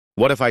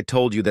What if I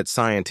told you that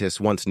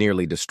scientists once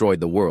nearly destroyed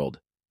the world,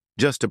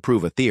 just to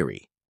prove a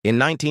theory? In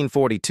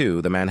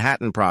 1942, the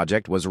Manhattan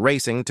Project was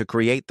racing to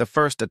create the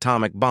first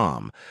atomic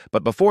bomb,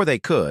 but before they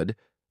could,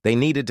 they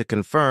needed to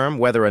confirm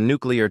whether a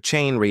nuclear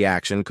chain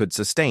reaction could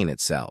sustain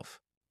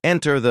itself.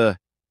 Enter the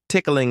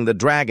tickling the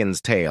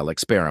dragon's tail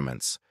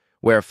experiments,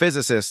 where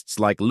physicists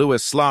like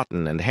Louis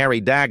Slotin and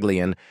Harry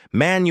Daghlian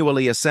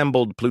manually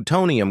assembled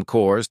plutonium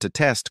cores to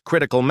test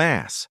critical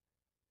mass.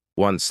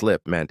 One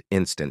slip meant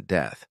instant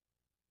death.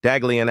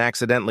 Daghlian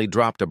accidentally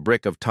dropped a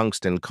brick of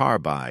tungsten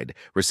carbide,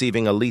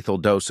 receiving a lethal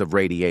dose of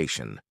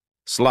radiation.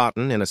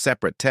 Slotin, in a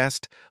separate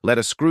test, let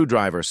a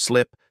screwdriver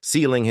slip,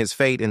 sealing his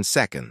fate in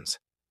seconds.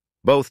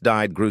 Both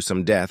died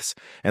gruesome deaths,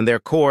 and their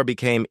core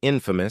became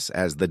infamous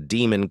as the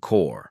Demon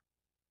Core.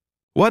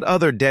 What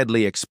other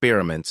deadly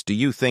experiments do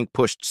you think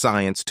pushed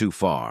science too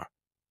far?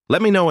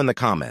 Let me know in the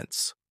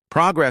comments.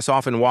 Progress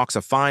often walks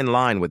a fine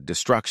line with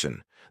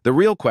destruction. The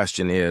real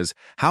question is,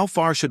 how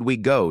far should we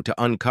go to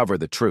uncover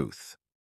the truth?